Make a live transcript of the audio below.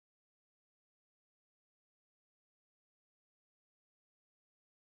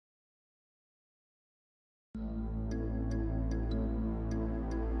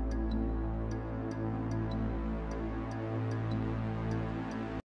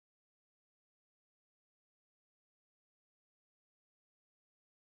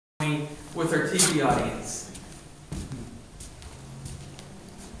with our TV audience.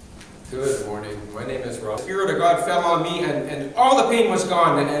 Good morning. My name is Rob. The Spirit of God fell on me, and all the pain was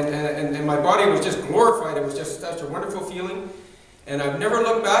gone, and my body was just glorified. It was just such a wonderful feeling. And I've never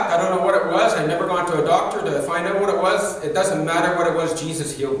looked back. I don't know what it was. I've never gone to a doctor to find out what it was. It doesn't matter what it was.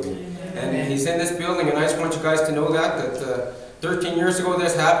 Jesus healed me. And He's in this building, and I just want you guys to know that 13 years ago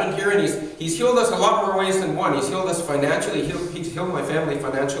this happened here, and He's healed us a lot more ways than one. He's healed us financially. He's healed my family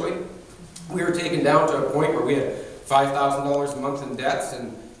financially. We were taken down to a point where we had $5,000 a month in debts,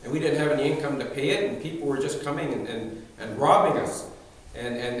 and we didn't have any income to pay it, and people were just coming and robbing us.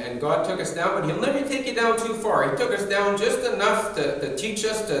 And God took us down, but He'll never take you down too far. He took us down just enough to teach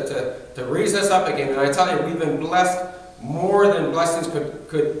us, to raise us up again. And I tell you, we've been blessed more than blessings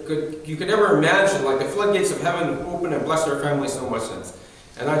you could ever imagine. Like the floodgates of heaven open and bless our family so much since.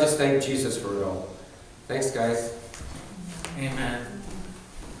 And I just thank Jesus for it all. Thanks, guys. Amen.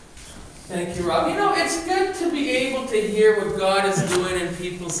 Thank you, Rob. You know, it's good to be able to hear what God is doing in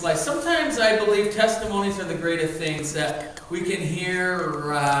people's lives. Sometimes I believe testimonies are the greatest things that we can hear,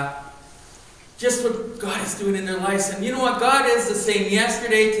 just what God is doing in their lives. And you know what? God is the same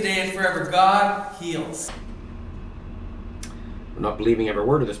yesterday, today, and forever. God heals. I'm not believing every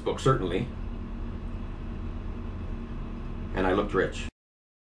word of this book, certainly. And I looked rich.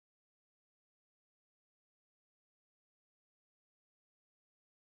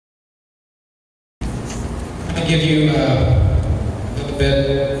 I'm going to give you a little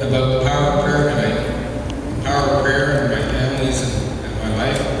bit about the power of prayer tonight. The power of prayer in my families and my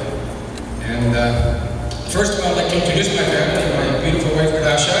life. And first of all, I'd like to introduce my family, my beautiful wife,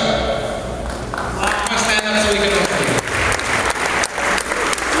 Kadasha. Come on, stand up so we can look at you.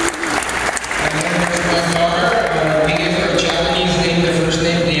 And then there's my daughter. We gave her a Japanese name, the first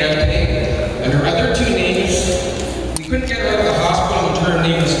name, Liante. And her other two names, we couldn't get her out of the hospital until her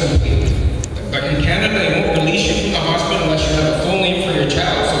name was complete. But in Canada, they won't release you from the hospital unless you have a full name for your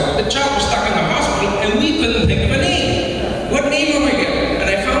child. So the child was stuck in the hospital, and we couldn't think of a name. What name will we get? And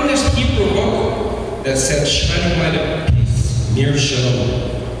I found this Hebrew book that said, Shining Light of Peace, Mir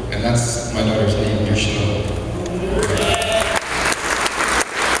Shalom. And that's my daughter's name, Mir Shalom.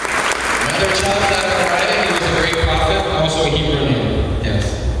 Another child that I provided, he was a great prophet, also a Hebrew name.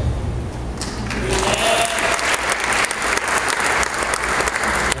 Yes.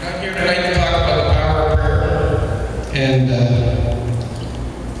 And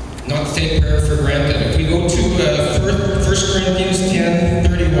not to take prayer for granted. If we go to 1 Corinthians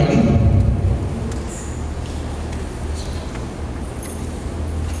 10:31,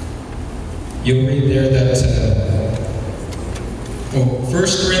 you'll read there that 1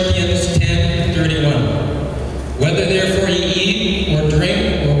 Corinthians 10:31. Whether therefore ye eat or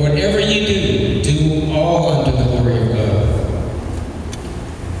drink or whatever ye do, do all unto the glory of God.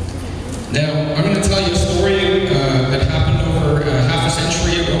 Now, I'm going to tell you a story that happened over half a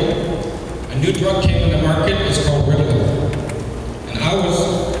century ago. A new drug came on the market. It's called Ritalin. And I was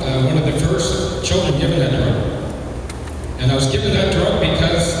one of the first children given that drug. And I was given that drug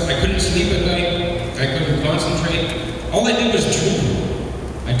because I couldn't sleep at night. I couldn't concentrate. All I did was dream.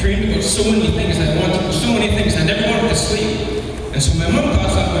 I dreamed about so many things. I wanted to do so many things. I never wanted to sleep. And so my mom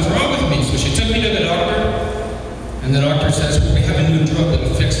thought something was wrong with me. So she took me to the doctor. And the doctor says, well, we have a new drug that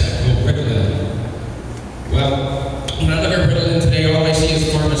will fix that, called Ritalin. Well, when I look at Ritalin today, all I see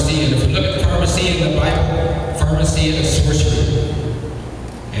is pharmacy. And if we look at pharmacy in the Bible, pharmacy is sorcery.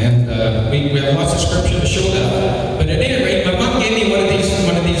 And we have lots of scripture to show that. But at any rate, my mom gave me one of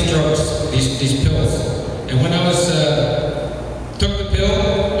these drugs, these pills. And when I was took the pill,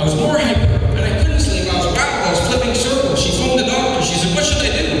 I was more hyper, and I couldn't sleep. I was rattled. I was flipping circles. She phoned the doctor. She said, what should I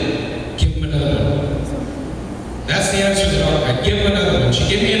do? Give him another one. That's the answer to the doctor. I'd give him another one. She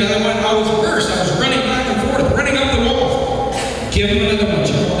gave me another one. I was worse. I was running back and forth, running up the wall. Give him another one.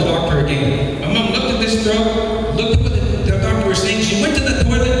 She called the doctor again. My mom looked at this drug, looked at what the doctor was saying. She went to the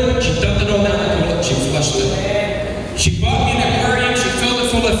toilet. She dumped it all down the toilet. She flushed it. She bought me an aquarium. She filled it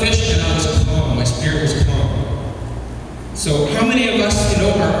full of fish, and I was calm. My spirit was calm. So how many of us,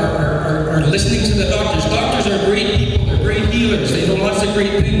 are listening to the doctors? Doctors are great people. They're great healers. They know lots of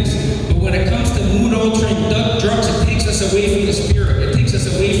great things. But when it comes to mood-altering drugs, it takes us away from the spirit. It takes us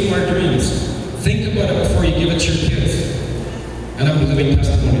away from our dreams. Think about it before you give it to your kids. And I'm a living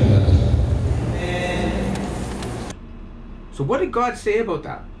testimony of that. So what did God say about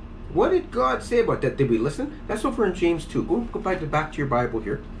that? What did God say about that? Did we listen? That's over in James 2. Go back to your Bible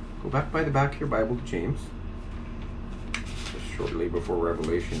here. Go back by the back of your Bible to James. Just shortly before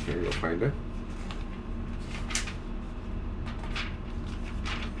Revelation here, you'll find it.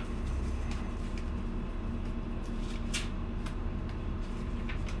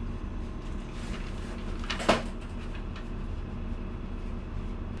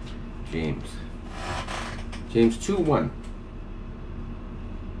 James 2:1.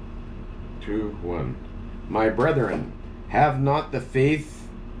 2:1. My brethren, have not the faith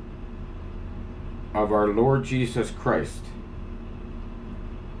of our Lord Jesus Christ.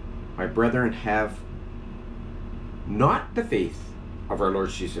 My brethren, have not the faith of our Lord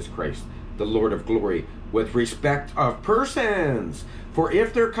Jesus Christ, the Lord of glory, with respect of persons. For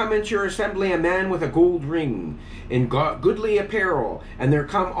if there come into your assembly a man with a gold ring, in goodly apparel, and there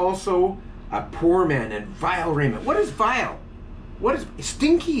come also a poor man in vile raiment. What is vile? What is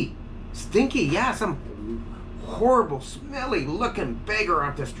stinky? Stinky, yeah, some horrible, smelly looking beggar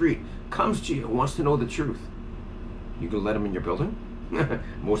off the street comes to you and wants to know the truth. You gonna let him in your building?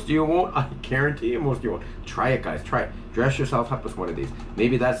 Most of you won't. I guarantee you most of you won't. Try it, guys. Try it. Dress yourself up as one of these.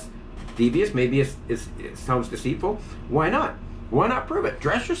 Maybe that's devious. Maybe it sounds deceitful. Why not? Why not prove it?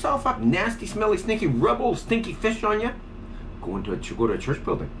 Dress yourself up, nasty, smelly, stinky, rubble, stinky fish on you. Go to a church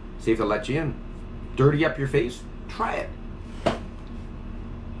building. See if they'll let you in. Dirty up your face. Try it.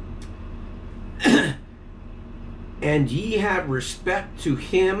 And ye have respect to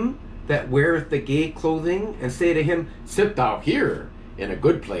him that weareth the gay clothing, and say to him, sit thou here in a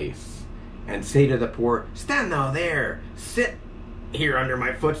good place, and say to the poor, stand thou there, sit here under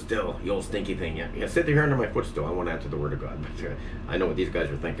my footstool, you old stinky thing. Yeah, sit here under my footstool. I won't answer the word of God, but I know what these guys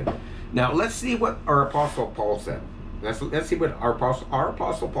are thinking. Now let's see what our Apostle Paul said. Let's see what our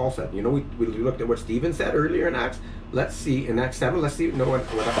Apostle Paul said. You know, we looked at what Stephen said earlier in Acts. Let's see in Acts 7. Let's see what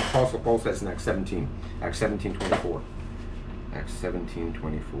Apostle Paul says in Acts 17. Acts 17:24. Acts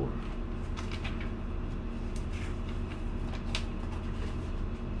 17:24.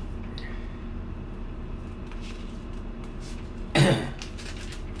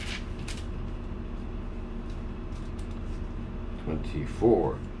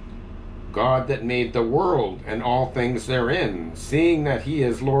 God that made the world and all things therein, seeing that he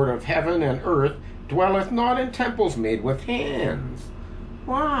is Lord of heaven and earth, dwelleth not in temples made with hands.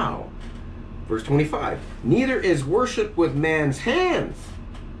 Wow. Verse 25. Neither is worship with man's hands.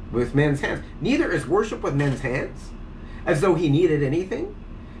 With men's hands. Neither is worship with men's hands, as though he needed anything,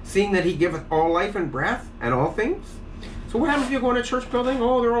 seeing that he giveth all life and breath and all things. So what happens if you go in a church building?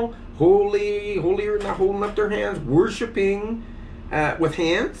 Oh, they're all holy, holier than holding up their hands, worshiping with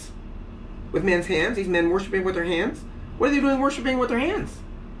hands, with men's hands. These men worshiping with their hands. What are they doing worshiping with their hands?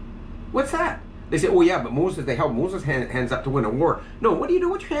 What's that? They say, oh yeah, but Moses, they held Moses' hands up to win a war. No, what do you do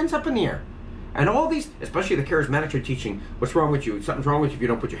with your hands up in the air? And all these, especially the charismatics are teaching, what's wrong with you? Something's wrong with you if you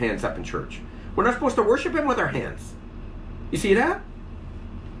don't put your hands up in church. We're not supposed to worship him with our hands. You see that?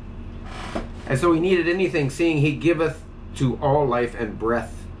 As though he needed anything, seeing he giveth to all life and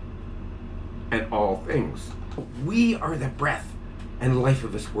breath and all things. We are the breath and life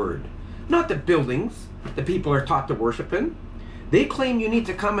of his word. Not the buildings that people are taught to worship in. They claim you need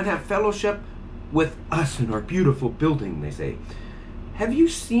to come and have fellowship with us in our beautiful building, they say. Have you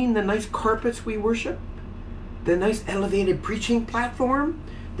seen the nice carpets we worship? The nice elevated preaching platform?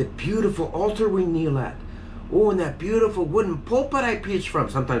 The beautiful altar we kneel at? Oh, and that beautiful wooden pulpit I preach from.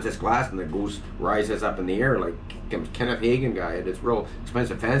 Sometimes it's glass and it rises up in the air like Kenneth Hagin guy. It's real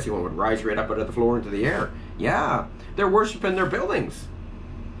expensive, fancy one would rise right up out of the floor into the air. Yeah, they're worshiping their buildings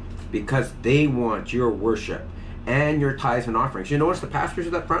because they want your worship and your tithes and offerings. You notice the pastors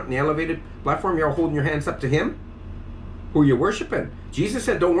at the front in the elevated platform, you're all holding your hands up to him? Who are you worshiping? Jesus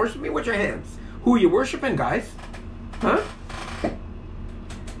said, don't worship me with your hands. Who are you worshiping, guys? Huh?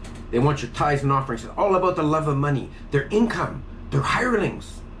 They want your tithes and offerings. It's all about the love of money, their income, their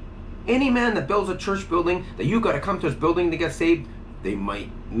hirelings. Any man that builds a church building, that you got to come to his building to get saved, they might,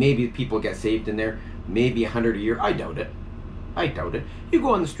 maybe people get saved in there, maybe 100 a year. I doubt it. I doubt it. You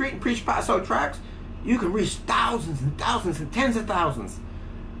go on the street and preach pass out tracts, you can reach thousands and thousands and tens of thousands,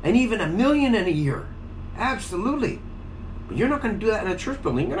 and even 1 million in a year. Absolutely. But you're not going to do that in a church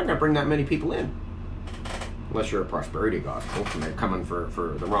building. You're not going to bring that many people in. Unless you're a prosperity gospel and they're coming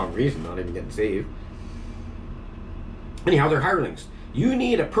for the wrong reason, not even getting saved. Anyhow, they're hirelings. You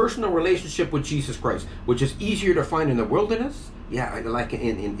need a personal relationship with Jesus Christ, which is easier to find in the wilderness, yeah, like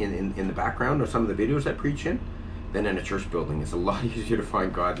in the background or some of the videos I preach in, than in a church building. It's a lot easier to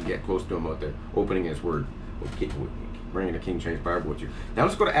find God and get close to him out there, opening his word, bringing the King James Bible with you. Now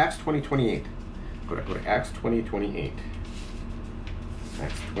let's go to Acts 20:28. Go to Acts 20:28.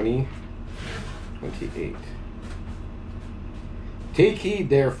 Acts 20:28. Take heed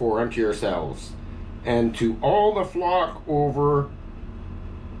therefore unto yourselves, and to all the flock over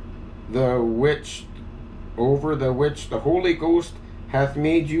the which the Holy Ghost hath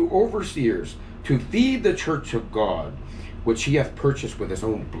made you overseers, to feed the church of God, which he hath purchased with his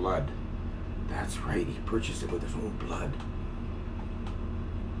own blood. That's right, he purchased it with his own blood.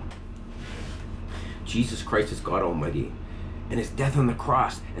 Jesus Christ is God Almighty, and his death on the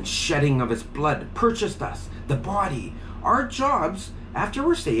cross and shedding of his blood purchased us, the body. Our jobs, after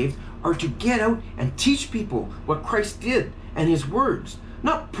we're saved, are to get out and teach people what Christ did and his words,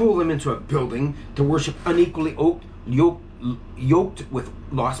 not pull them into a building to worship unequally yoked with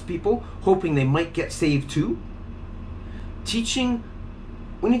lost people, hoping they might get saved too. Teaching,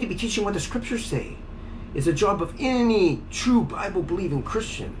 we need to be teaching what the scriptures say. It's a job of any true Bible-believing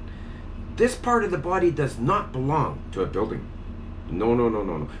Christian. This part of the body does not belong to a building. No.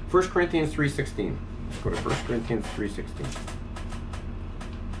 1 Corinthians 3:16. Let's go to 1 Corinthians 3:16.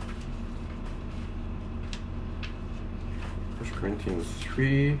 Corinthians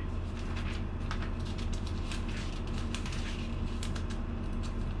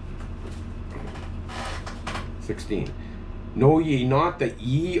 3:16. Know ye not that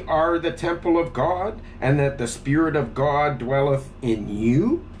ye are the temple of God, and that the Spirit of God dwelleth in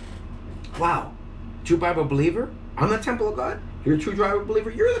you? Wow. True Bible believer, I'm the temple of God. You're a true Bible believer,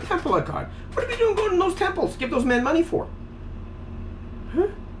 you're the temple of God. What are you doing going to those temples? Give those men money for? Huh?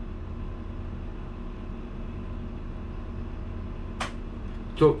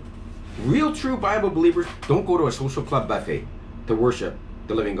 So, real true Bible believers don't go to a social club buffet to worship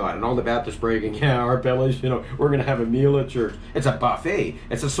the living God. And all the Baptists bragging, yeah, our bellies, we're going to have a meal at church. It's a buffet.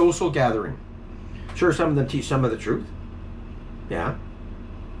 It's a social gathering. Sure, some of them teach some of the truth. Yeah.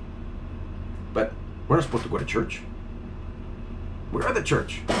 But we're not supposed to go to church. We are the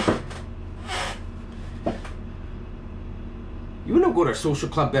church. You don't go to a social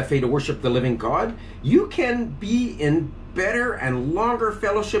club buffet to worship the living God. You can be in better and longer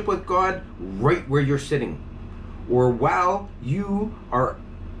fellowship with God right where you're sitting, or while you are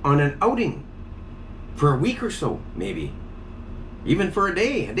on an outing for a week or so, maybe even for a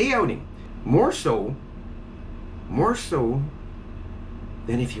day outing. More so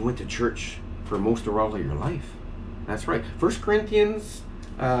than if you went to church for most or all of your life. That's right. 1 Corinthians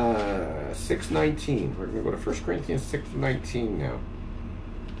 6:19. We're going to go to 1 Corinthians 6:19 now.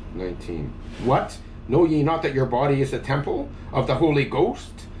 19. What? Know ye not that your body is a temple of the Holy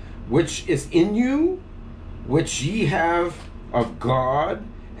Ghost, which is in you, which ye have of God,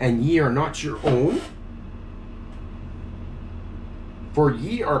 and ye are not your own? For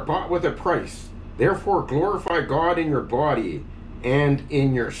ye are bought with a price. Therefore glorify God in your body and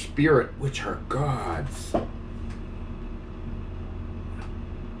in your spirit, which are God's.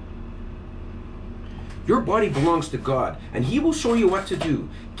 Your body belongs to God, and he will show you what to do.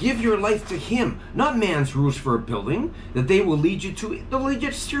 Give your life to him, not man's rules for a building that they will lead you to. They'll lead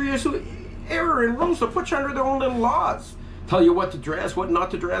you to serious error and rules. They'll put you under their own little laws. Tell you what to dress, what not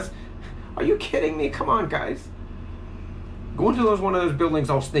to dress. Are you kidding me? Come on, guys. Go into one of those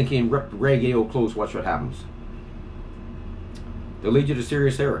buildings all stinky and ripped raggedy old clothes, watch what happens. They'll lead you to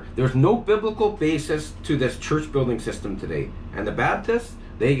serious error. There's no biblical basis to this church building system today. And the Baptists,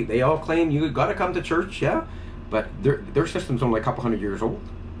 they all claim you got to come to church, yeah? But their system's only a couple hundred years old.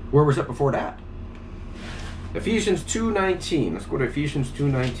 Where was it before that? Ephesians 2:19. Let's go to Ephesians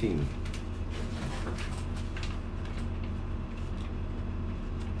 2:19.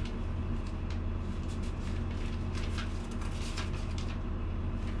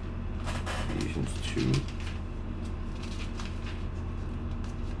 Ephesians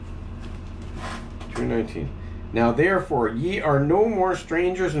 2:19. Now therefore ye are no more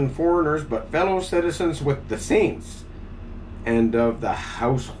strangers and foreigners, but fellow citizens with the saints, and of the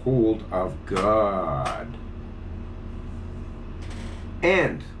household of God,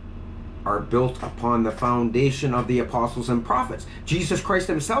 and are built upon the foundation of the apostles and prophets, Jesus Christ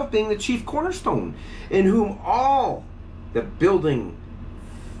himself being the chief cornerstone, in whom all the building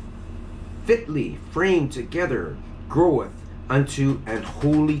fitly framed together groweth unto an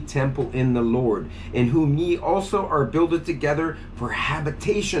holy temple in the Lord, in whom ye also are builded together for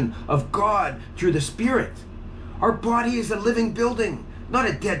habitation of God through the Spirit. Our body is a living building, not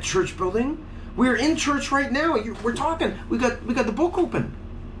a dead church building. We're in church right now. We're talking. We got the book open.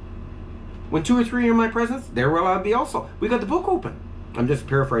 When 2 or 3 are in my presence, there will I be also. We got the book open. I'm just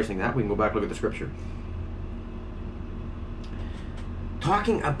paraphrasing that. We can go back and look at the scripture.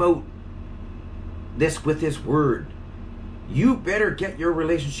 Talking about this with his word. You better get your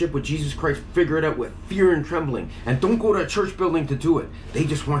relationship with Jesus Christ, figure it out with fear and trembling. And don't go to a church building to do it. They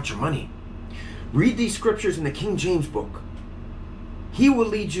just want your money. Read these scriptures in the King James book. He will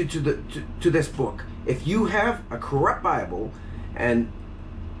lead you to this book. If you have a corrupt Bible,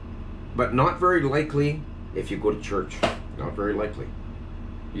 but not very likely if you go to church. Not very likely.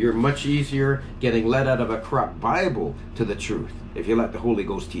 You're much easier getting led out of a corrupt Bible to the truth if you let the Holy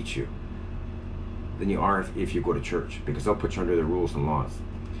Ghost teach you than you are if you go to church, because they'll put you under the rules and laws.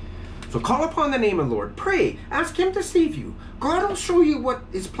 So call upon the name of the Lord. Pray. Ask Him to save you. God will show you what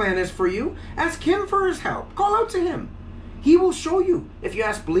His plan is for you. Ask Him for His help. Call out to Him. He will show you. If you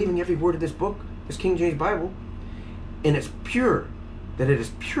ask, believing every word of this book, this King James Bible, and it's pure, that it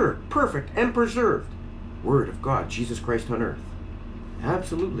is pure, perfect, and preserved Word of God, Jesus Christ on earth.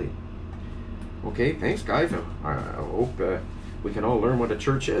 Absolutely. Okay, thanks, guys. I hope we can all learn what a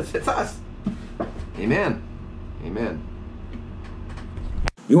church is. It's us. Amen. Amen.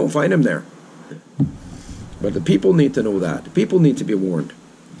 You won't find Him there. But the people need to know that. The people need to be warned.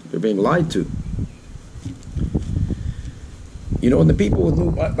 They're being lied to. You know, and the people with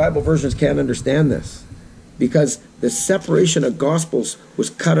new Bible versions can't understand this, because the separation of gospels was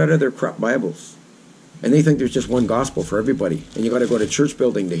cut out of their crap Bibles. And they think there's just one gospel for everybody, and you got to go to a church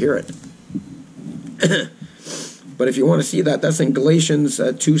building to hear it. But if you want to see that, that's in Galatians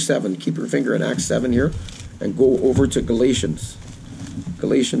 2:7. Keep your finger in Acts 7 here, and go over to Galatians.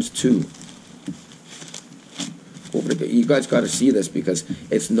 Galatians 2. You guys got to see this, because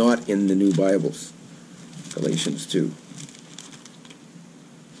it's not in the new Bibles. Galatians 2.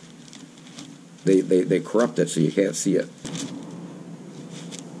 They corrupt it so you can't see it.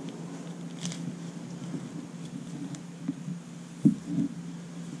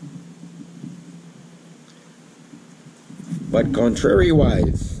 But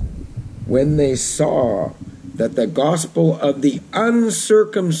contrariwise, when they saw that the gospel of the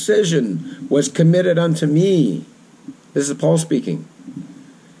uncircumcision was committed unto me, this is Paul speaking,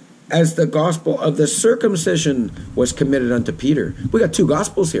 as the gospel of the circumcision was committed unto Peter. We got two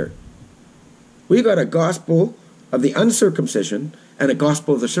gospels here. We got a gospel of the uncircumcision and a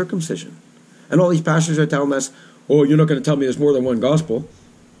gospel of the circumcision. And all these pastors are telling us, oh, you're not going to tell me there's more than one gospel.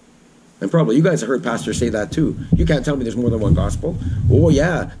 And probably you guys have heard pastors say that too. You can't tell me there's more than one gospel. Oh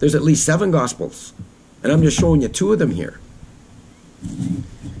yeah, there's at least 7 gospels. And I'm just showing you 2 of them here.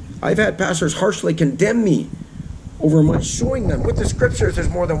 I've had pastors harshly condemn me over my showing them with the scriptures there's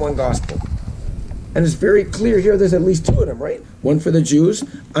more than one gospel. And it's very clear here there's at least 2 of them, right? One for the Jews,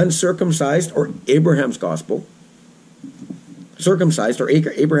 uncircumcised, or Abraham's gospel. Circumcised, or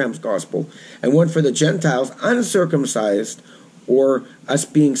Abraham's gospel. And one for the Gentiles, uncircumcised, or us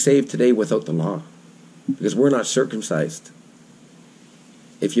being saved today without the law. Because we're not circumcised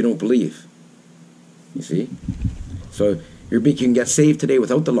if you don't believe. You see? So you can get saved today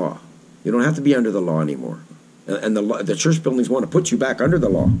without the law. You don't have to be under the law anymore. And the church buildings want to put you back under the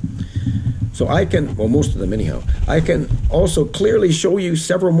law. So I can, well, most of them anyhow, I can also clearly show you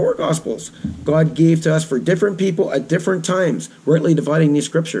several more gospels God gave to us for different people at different times, rightly dividing these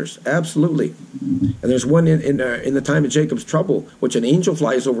scriptures. Absolutely. And there's one in the time of Jacob's trouble, which an angel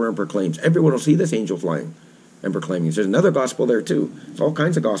flies over and proclaims. Everyone will see this angel flying and proclaiming. There's another gospel there too. There's all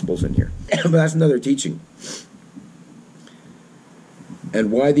kinds of gospels in here. But that's another teaching.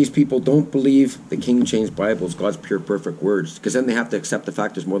 And why these people don't believe the King James Bible is God's pure, perfect words. Because then they have to accept the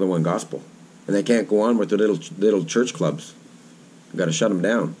fact there's more than one gospel. And they can't go on with their little church clubs. You've got to shut them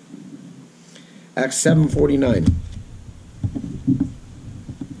down. Acts 7:49.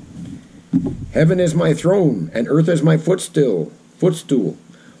 Heaven is my throne, and earth is my footstool.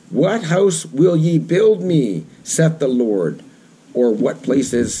 What house will ye build me, saith the Lord, or what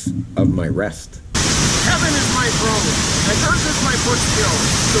place is of my rest? Heaven is my throne, and earth is my footstool.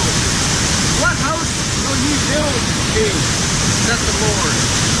 What house will ye build me, saith the Lord,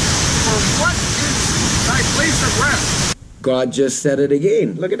 or what is thy place of rest? God just said it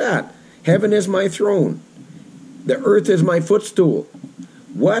again. Look at that. Heaven is my throne. The earth is my footstool.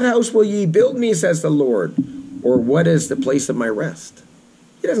 What house will ye build me, says the Lord, or what is the place of my rest?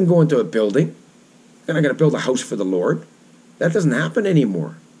 He doesn't go into a building. You're not going to build a house for the Lord. That doesn't happen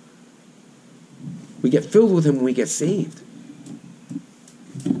anymore. We get filled with Him when we get saved.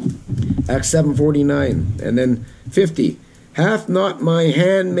 Acts 7:49, and then 50. Hath not my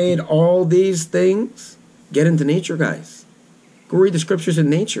hand made all these things? Get into nature, guys. Go read the scriptures in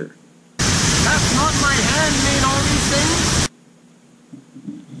nature. Hath not my hand made all these things?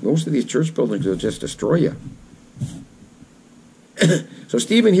 Most of these church buildings will just destroy you. So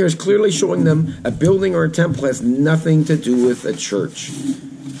Stephen here is clearly showing them a building or a temple has nothing to do with a church,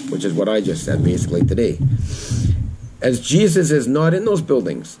 which is what I just said basically today. As Jesus is not in those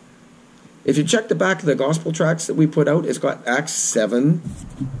buildings. If you check the back of the gospel tracts that we put out, it's got Acts 7.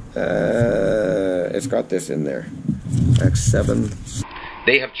 It's got this in there. Acts 7.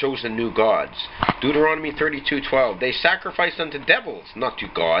 They have chosen new gods. Deuteronomy 32:12. They sacrificed unto devils, not to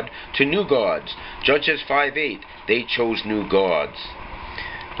God, to new gods. Judges 5:8. They chose new gods.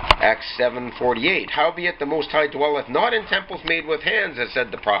 Acts 7:48. Howbeit the Most High dwelleth not in temples made with hands, as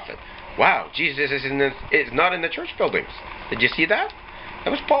said the prophet. Wow, Jesus is not in the church buildings. Did you see that?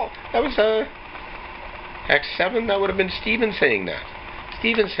 That was Paul. That was Acts 7. That would have been Stephen saying that.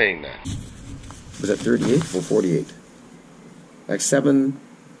 Stephen saying that. Was that 38 or 48? Acts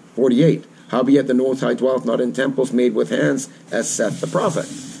 7:48. Howbeit the Most High dwelleth not in temples made with hands, as saith the prophet.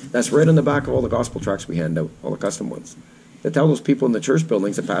 That's right on the back of all the gospel tracts we hand out, all the custom ones. They tell those people in the church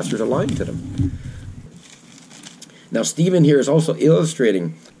buildings that pastors are lying to them. Now Stephen here is also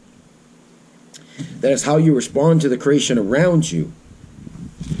illustrating that it's how you respond to the creation around you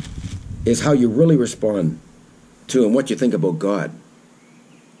is how you really respond to and what you think about God.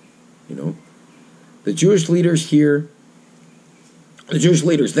 You know, the Jewish leaders here, the Jewish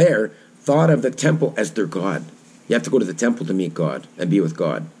leaders there, thought of the temple as their God. You have to go to the temple to meet God and be with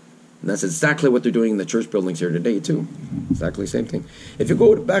God. And that's exactly what they're doing in the church buildings here today too. Exactly the same thing. If you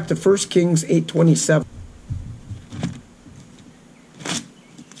go back to 1 Kings 8:27.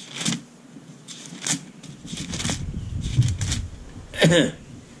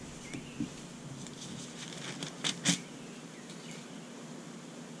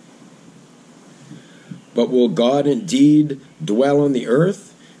 But will God indeed dwell on the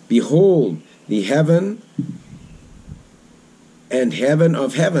earth? Behold, the heaven and heaven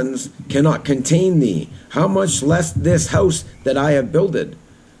of heavens cannot contain thee. How much less this house that I have builded?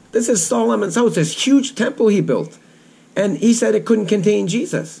 This is Solomon's house, this huge temple he built. And he said it couldn't contain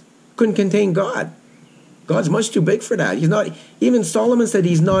Jesus, couldn't contain God. God's much too big for that. He's not, even Solomon said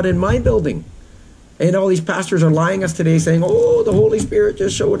he's not in my building. And all these pastors are lying us today saying, oh, the Holy Spirit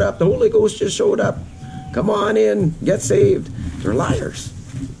just showed up, the Holy Ghost just showed up. Come on in, get saved. They're liars.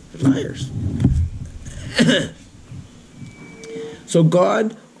 They're liars. So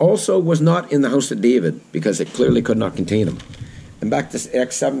God also was not in the house of David because it clearly could not contain him. And back to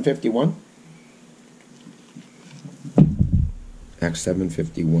Acts 7:51. Acts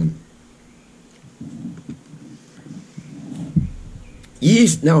 7:51.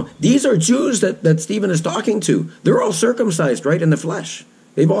 Now, these are Jews that Stephen is talking to. They're all circumcised, right, in the flesh.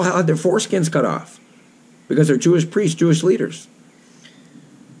 They've all had their foreskins cut off because they're Jewish priests, Jewish leaders.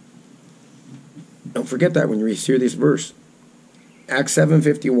 Don't forget that when you hear this verse. Acts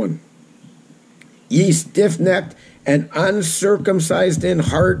 7:51. Ye stiff-necked and uncircumcised in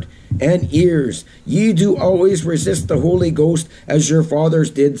heart and ears, ye do always resist the Holy Ghost, as your fathers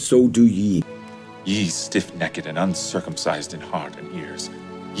did, so do ye. Ye stiff-necked and uncircumcised in heart and ears,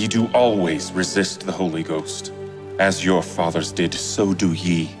 ye do always resist the Holy Ghost. As your fathers did, so do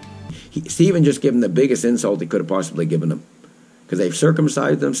ye. Stephen just gave them the biggest insult he could have possibly given them. Because they've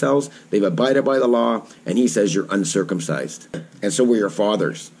circumcised themselves, they've abided by the law, and he says you're uncircumcised. And so were your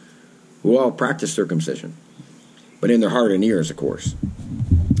fathers, who all practiced circumcision. But in their heart and ears, of course.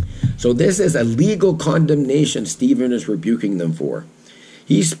 So this is a legal condemnation Stephen is rebuking them for.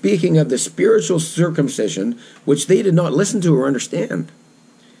 He's speaking of the spiritual circumcision, which they did not listen to or understand.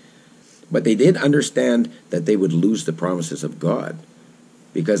 But they did understand that they would lose the promises of God.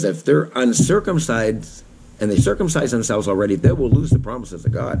 Because if they're uncircumcised, and they circumcise themselves already, they will lose the promises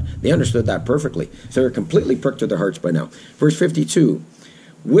of God. They understood that perfectly. So they're completely pricked to their hearts by now. Verse 52.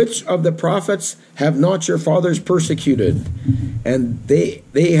 Which of the prophets have not your fathers persecuted? And they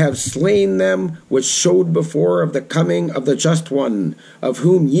have slain them which showed before of the coming of the just one, of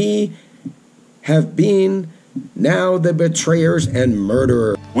whom ye have been now the betrayers and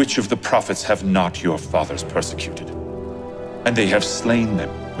murderers. Which of the prophets have not your fathers persecuted? And they have slain them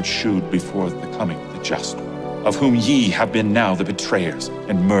which shewed before the coming of the just one, of whom ye have been now the betrayers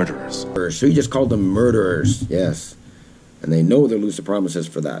and murderers. So he just called them murderers, yes. And they know they'll lose the promises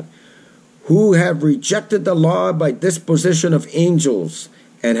for that. Who have rejected the law by disposition of angels,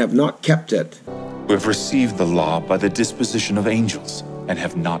 and have not kept it. Who have received the law by the disposition of angels, and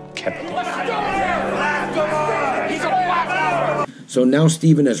have not kept it. So now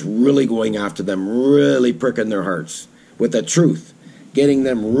Stephen is really going after them, really pricking their hearts with the truth, getting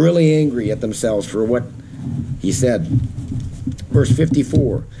them really angry at themselves for what he said. Verse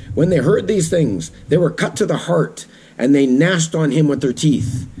 54. When they heard these things, they were cut to the heart, and they gnashed on him with their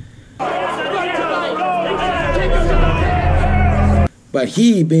teeth. But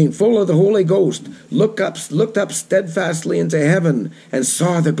he, being full of the Holy Ghost, looked up steadfastly into heaven, and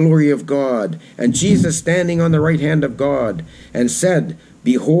saw the glory of God, and Jesus standing on the right hand of God, and said,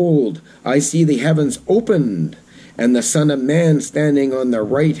 Behold, I see the heavens opened, and the Son of Man standing on the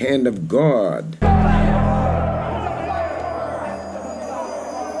right hand of God.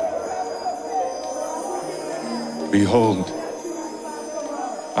 Behold,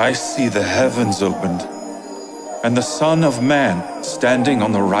 I see the heavens opened, and the Son of Man standing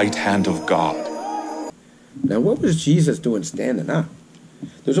on the right hand of God. Now what was Jesus doing standing up?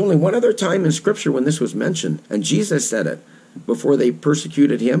 There's only one other time in Scripture when this was mentioned, and Jesus said it. before they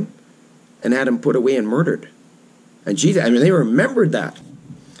persecuted him and had him put away and murdered. And Jesus, I mean, they remembered that.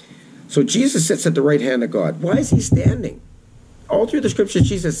 So Jesus sits at the right hand of God. Why is he standing? All through the scriptures,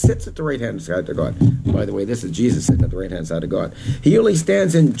 Jesus sits at the right hand side of God. By the way, this is Jesus sitting at the right hand side of God. He only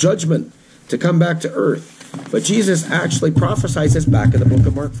stands in judgment to come back to earth. But Jesus actually prophesied this back in the book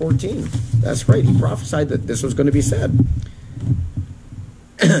of Mark 14. That's right, he prophesied that this was going to be said.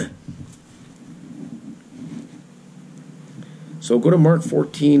 So go to Mark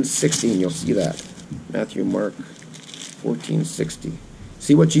 14:16, you'll see that. Matthew, Mark 14:60.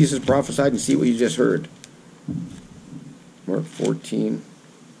 See what Jesus prophesied and see what you just heard. Mark 14.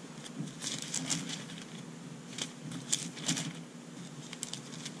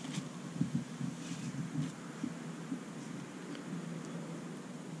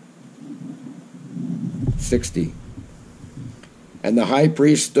 And the high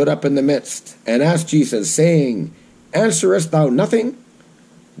priest stood up in the midst and asked Jesus, saying, Answerest thou nothing?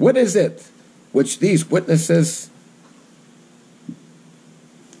 What is it which these witnesses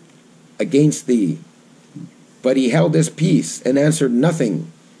against thee? But he held his peace and answered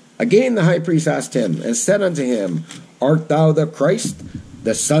nothing. Again the high priest asked him and said unto him, Art thou the Christ,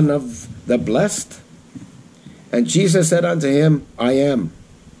 the Son of the Blessed? And Jesus said unto him, I am.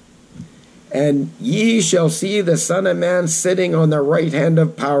 And ye shall see the Son of Man sitting on the right hand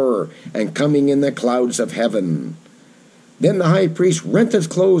of power and coming in the clouds of heaven. Then the high priest rent his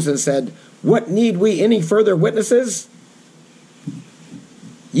clothes and said, What need we any further witnesses?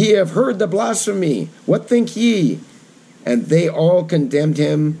 Ye have heard the blasphemy. What think ye? And they all condemned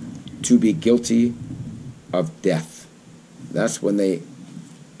him to be guilty of death. That's when they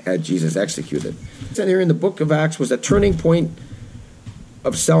had Jesus executed. And here in the book of Acts was a turning point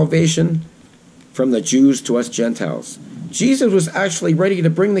of salvation from the Jews to us Gentiles. Jesus was actually ready to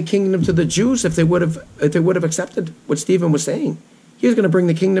bring the kingdom to the Jews if they would have accepted what Stephen was saying. He was going to bring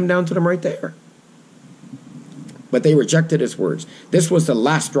the kingdom down to them right there. But they rejected his words. This was the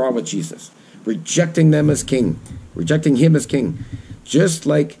last straw with Jesus, rejecting them as king, rejecting him as king. Just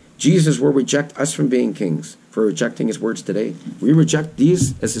like Jesus will reject us from being kings for rejecting his words today. We reject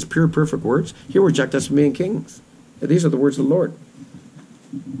these as his pure, perfect words. He'll reject us from being kings. And these are the words of the Lord.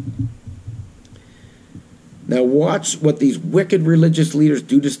 Now watch what these wicked religious leaders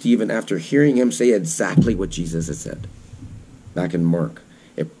do to Stephen after hearing him say exactly what Jesus had said. Back in Mark.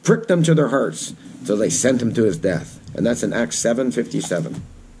 It pricked them to their hearts, so they sent him to his death. And that's in Acts 7:57.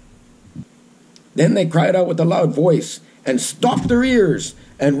 Then they cried out with a loud voice, and stopped their ears,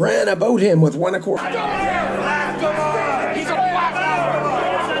 and ran about him with one accord.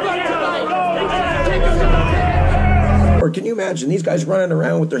 Or can you imagine these guys running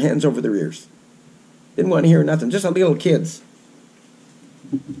around with their hands over their ears? Didn't want to hear nothing, just like little kids.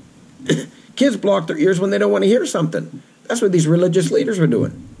 Kids block their ears when they don't want to hear something. That's what these religious leaders were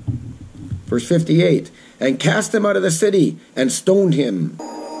doing. Verse 58, and cast him out of the city, and stoned him.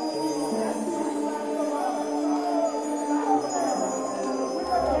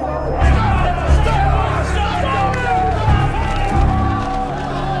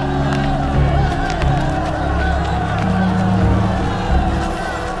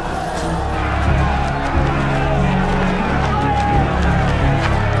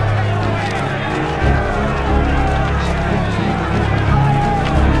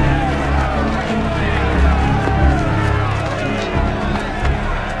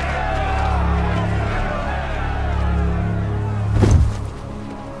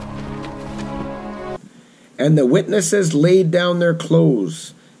 And the witnesses laid down their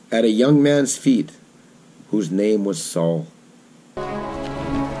clothes at a young man's feet, whose name was Saul.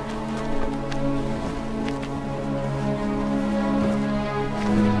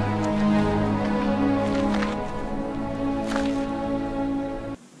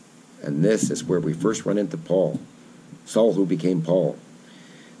 And this is where we first run into Paul. Saul, who became Paul.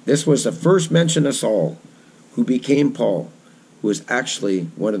 This was the first mention of Saul, who became Paul, who was actually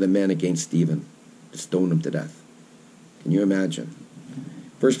one of the men against Stephen. Stoned him to death. Can you imagine?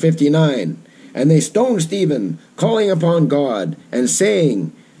 Verse 59, and they stoned Stephen, calling upon God, and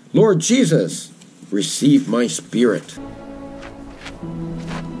saying, Lord Jesus, receive my spirit.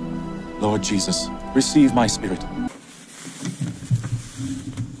 Lord Jesus, receive my spirit.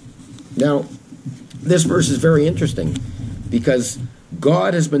 Now, this verse is very interesting, because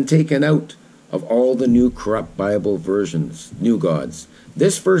God has been taken out of all the new corrupt Bible versions, new gods.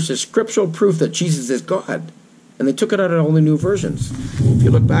 This verse is scriptural proof that Jesus is God. And they took it out of all the new versions. If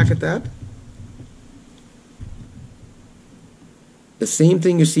you look back at that, the same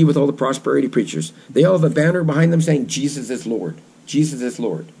thing you see with all the prosperity preachers. They all have a banner behind them saying, Jesus is Lord. Jesus is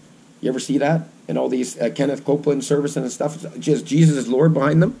Lord. You ever see that in all these Kenneth Copeland services and stuff? Just Jesus is Lord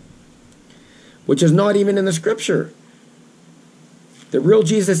behind them, which is not even in the scripture. The real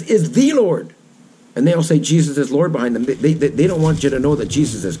Jesus is the Lord, and they'll say Jesus is Lord behind them. They don't want you to know that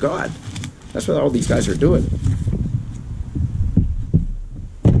Jesus is God. That's what all these guys are doing.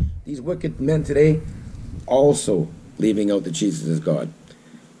 These wicked men today also leaving out that Jesus is God.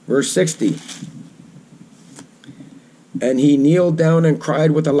 Verse 60. And he kneeled down and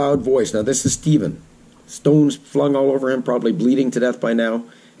cried with a loud voice. Now this is Stephen. Stones flung all over him, probably bleeding to death by now.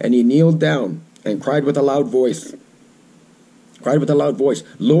 And he kneeled down and cried with a loud voice. Cried with a loud voice,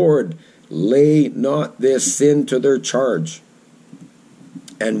 Lord, lay not this sin to their charge.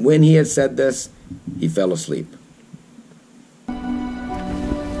 And when he had said this, he fell asleep.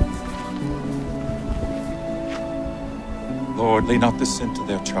 Lord, lay not this sin to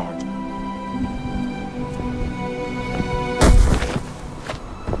their charge.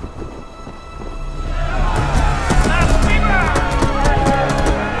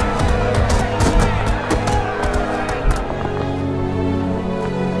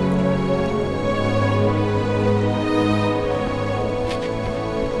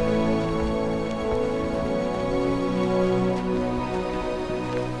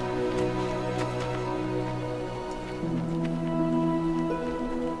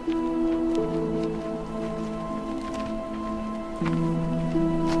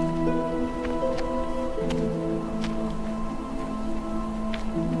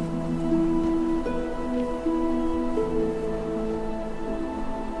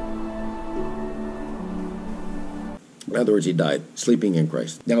 In other words, he died, sleeping in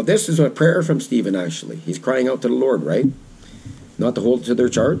Christ. Now, this is a prayer from Stephen, actually. He's crying out to the Lord, right? Not to hold it to their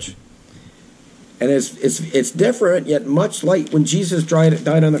charge. And it's different, yet much like when Jesus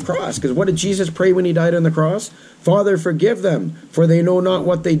died on the cross. Because what did Jesus pray when he died on the cross? Father, forgive them, for they know not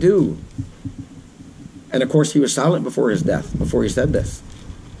what they do. And of course, he was silent before his death, before he said this.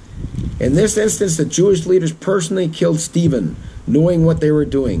 In this instance, the Jewish leaders personally killed Stephen, knowing what they were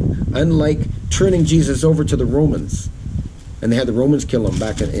doing, unlike turning Jesus over to the Romans. And they had the Romans kill him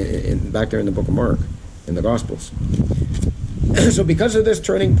back there in the book of Mark, in the Gospels. So because of this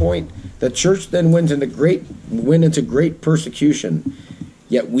turning point, the church then went into great persecution.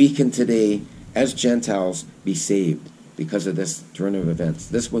 Yet we can today, as Gentiles, be saved because of this turn of events.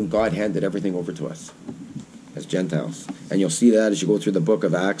 This is when God handed everything over to us as Gentiles. And you'll see that as you go through the book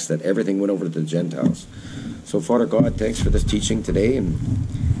of Acts, that everything went over to the Gentiles. So Father God, thanks for this teaching today, and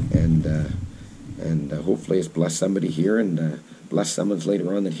hopefully it's blessed somebody here, and bless someone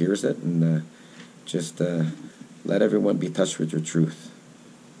later on that hears it, and just let everyone be touched with your truth,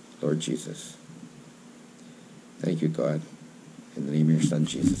 Lord Jesus. Thank you, God. In the name of your Son,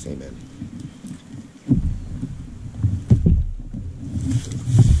 Jesus, amen.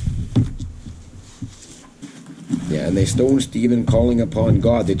 Yeah, and they stoned Stephen, calling upon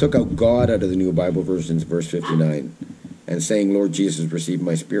God. They took out God out of the New Bible versions, verse 59, and saying, Lord Jesus, receive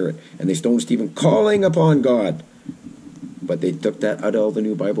my spirit. And they stoned Stephen, calling upon God. But they took that out of all the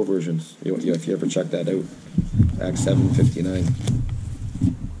New Bible versions. If you ever check that out, Acts 7:59.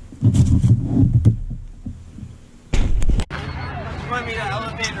 You want me to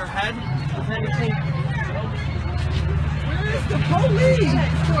elevate her head? Where's the police?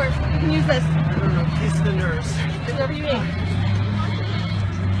 Sure, you can use this. I don't know, he's the nurse. Whatever you need.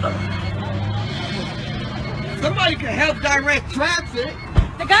 Somebody can help direct traffic.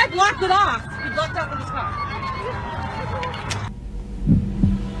 The guy blocked it off. He blocked out with his car.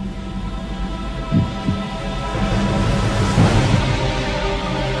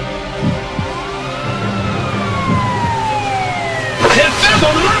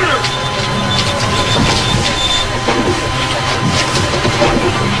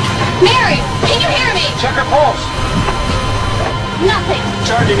 Mary, can you hear me? Check her pulse. Nothing.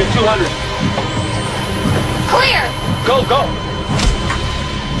 Charging at 200. Clear. Go, go.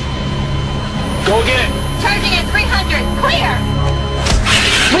 Go again. Charging at 300. Clear.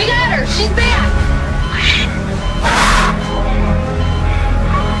 We got her. She's back.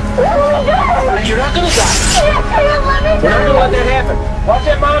 You're not gonna die. Let me We're not gonna let that happen. Watch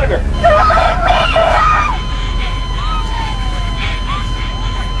that monitor.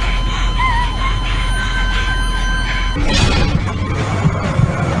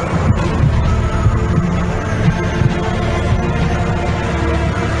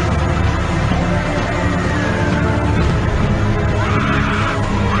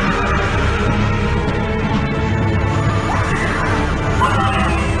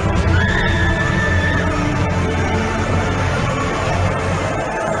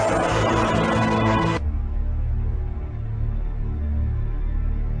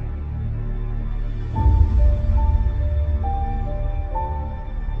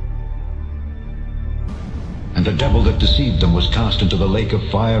 deceived them was cast into the lake of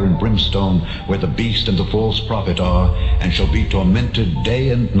fire and brimstone, where the beast and the false prophet are, and shall be tormented day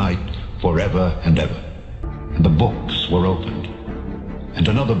and night forever and ever. And the books were opened. And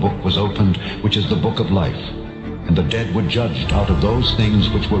another book was opened, which is the book of life. And the dead were judged out of those things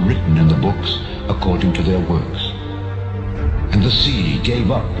which were written in the books, according to their works. And the sea gave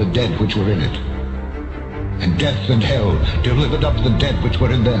up the dead which were in it. And death and hell delivered up the dead which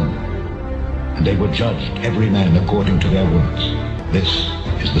were in them. And they were judged, every man according to their works. This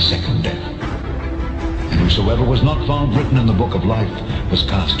is the second death. And whosoever was not found written in the book of life was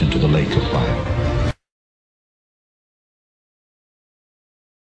cast into the lake of fire.